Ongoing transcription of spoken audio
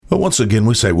Well, once again,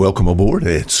 we say welcome aboard.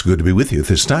 It's good to be with you at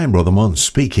this time. Brother Munn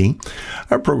speaking.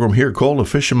 Our program here called A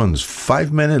Fisherman's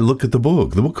 5-Minute Look at the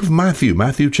Book of Matthew.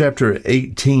 Matthew chapter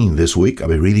 18 this week. I'll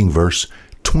be reading verse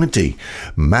 20.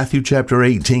 Matthew chapter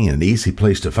 18, an easy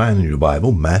place to find in your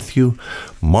Bible. Matthew,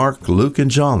 Mark, Luke,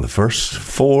 and John, the first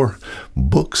 4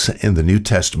 books in the New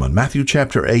Testament. Matthew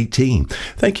chapter 18.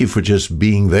 Thank you for just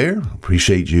being there.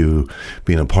 Appreciate you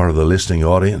being a part of the listening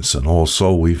audience. And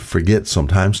also, we forget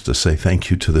sometimes to say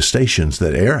thank you to the stations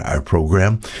that air our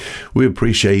program. We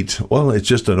appreciate, it's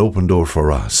just an open door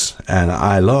for us. And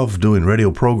I love doing radio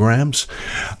programs.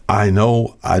 I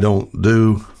know I don't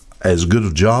do as good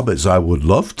a job as I would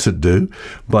love to do,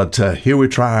 but here we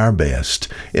try our best.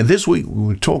 And this week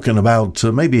we're talking about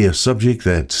maybe a subject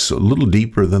that's a little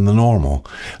deeper than the normal.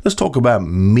 Let's talk about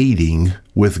meeting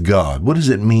with God. What does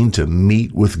it mean to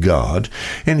meet with God?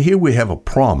 And here we have a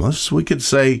promise. We could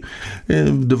say,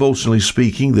 devotionally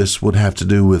speaking, this would have to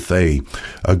do with a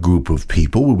group of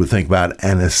people. We would think about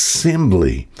an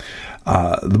assembly.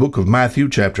 The book of Matthew,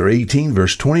 chapter 18,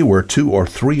 verse 20, where 2 or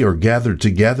 3 are gathered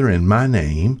together in my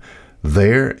name,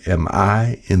 there am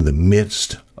I in the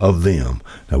midst of them.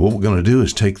 Now, what we're going to do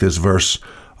is take this verse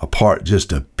apart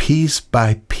just a piece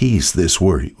by piece this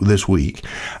week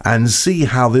and see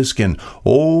how this can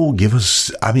give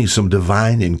us, some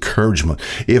divine encouragement.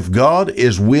 If God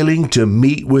is willing to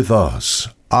meet with us,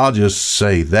 I'll just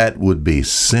say that would be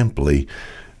simply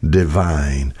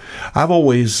divine.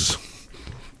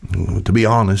 To be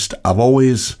honest, I've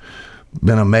always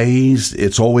been amazed.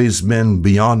 It's always been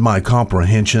beyond my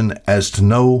comprehension as to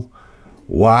know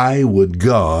why would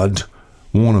God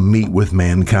want to meet with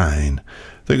mankind.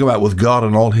 Think about with God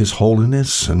and all his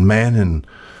holiness and man and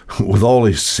with all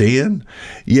his sin.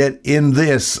 Yet in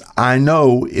this, I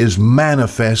know is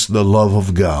manifest the love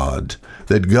of God,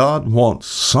 that God wants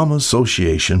some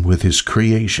association with his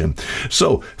creation.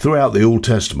 So throughout the Old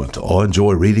Testament, I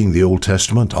enjoy reading the Old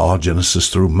Testament, Genesis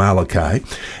through Malachi,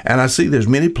 and I see there's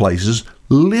many places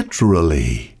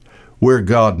literally where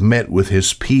God met with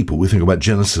his people. We think about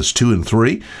Genesis 2 and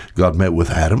 3. God met with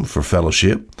Adam for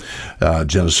fellowship.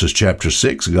 Genesis chapter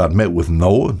 6, God met with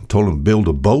Noah and told him to build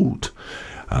a boat.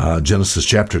 Genesis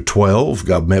chapter 12,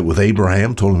 God met with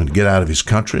Abraham, told him to get out of his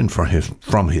country and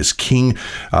from his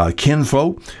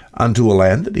kinfolk unto a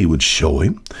land that he would show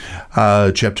him.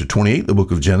 Chapter 28, the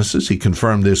book of Genesis, he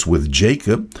confirmed this with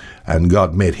Jacob, and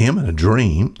God met him in a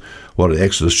dream. Well,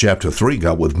 Exodus chapter 3,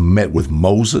 God met with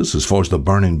Moses as far as the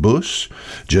burning bush.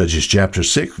 Judges chapter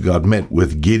 6, God met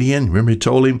with Gideon. Remember, he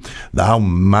told him, thou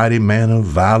mighty man of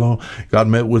valor. God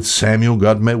met with Samuel.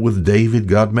 God met with David.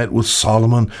 God met with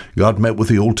Solomon. God met with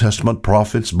the Old Testament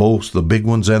prophets, both the big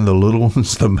ones and the little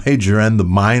ones, the major and the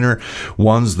minor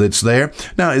ones that's there.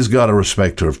 Now, is God a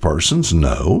respecter of persons?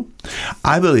 No.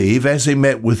 I believe as he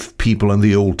met with people in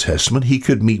the Old Testament, he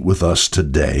could meet with us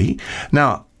today.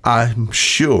 Now, I'm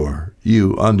sure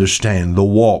you understand the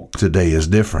walk today is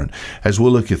different. As we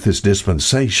look at this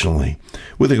dispensationally,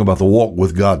 we think about the walk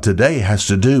with God today has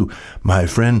to do, my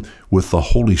friend, with the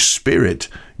Holy Spirit,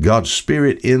 God's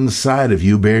Spirit inside of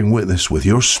you bearing witness with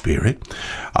your spirit.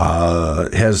 I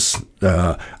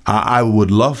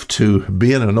would love to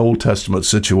be in an Old Testament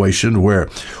situation where,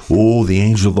 the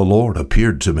angel of the Lord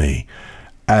appeared to me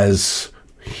as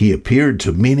he appeared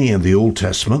to many in the Old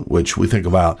Testament, which we think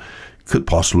about could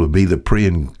possibly be the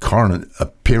pre-incarnate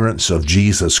appearance of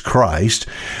Jesus Christ,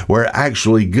 where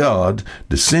actually God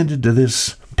descended to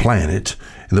this planet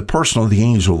in the person of the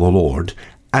angel of the Lord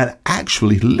and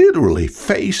actually literally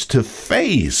face to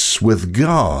face with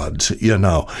God,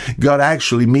 God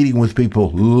actually meeting with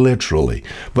people literally.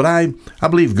 But I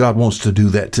believe God wants to do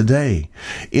that today.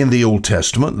 In the Old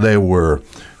Testament,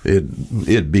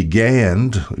 it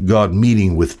began God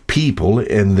meeting with people,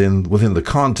 and then within the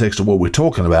context of what we're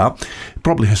talking about, it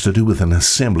probably has to do with an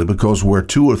assembly, because where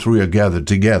 2 or 3 are gathered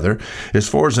together, as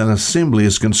far as an assembly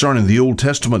is concerned, in the Old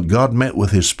Testament, God met with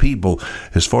his people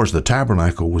as far as the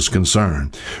tabernacle was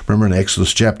concerned. Remember in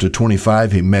Exodus chapter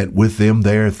 25, he met with them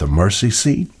there at the mercy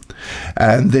seat.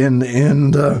 And then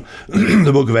in the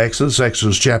book of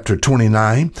Exodus chapter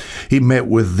 29, he met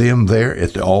with them there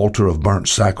at the altar of burnt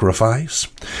sacrifice.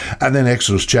 And then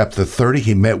Exodus chapter 30,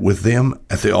 he met with them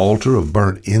at the altar of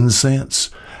burnt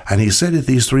incense. And he said at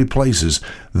these 3 places,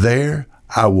 there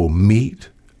I will meet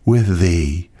with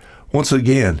thee. Once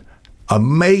again,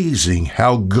 amazing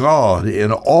how God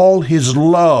in all his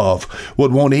love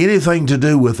would want anything to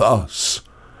do with us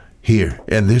here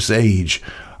in this age,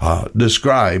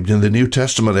 described in the New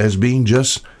Testament as being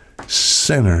just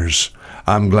sinners.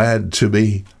 I'm glad to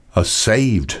be a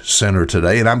saved sinner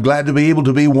today, and I'm glad to be able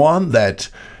to be one that,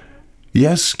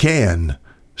 yes, can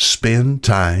spend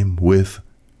time with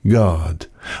God.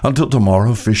 Until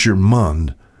tomorrow, Fisher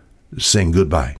Munn saying goodbye.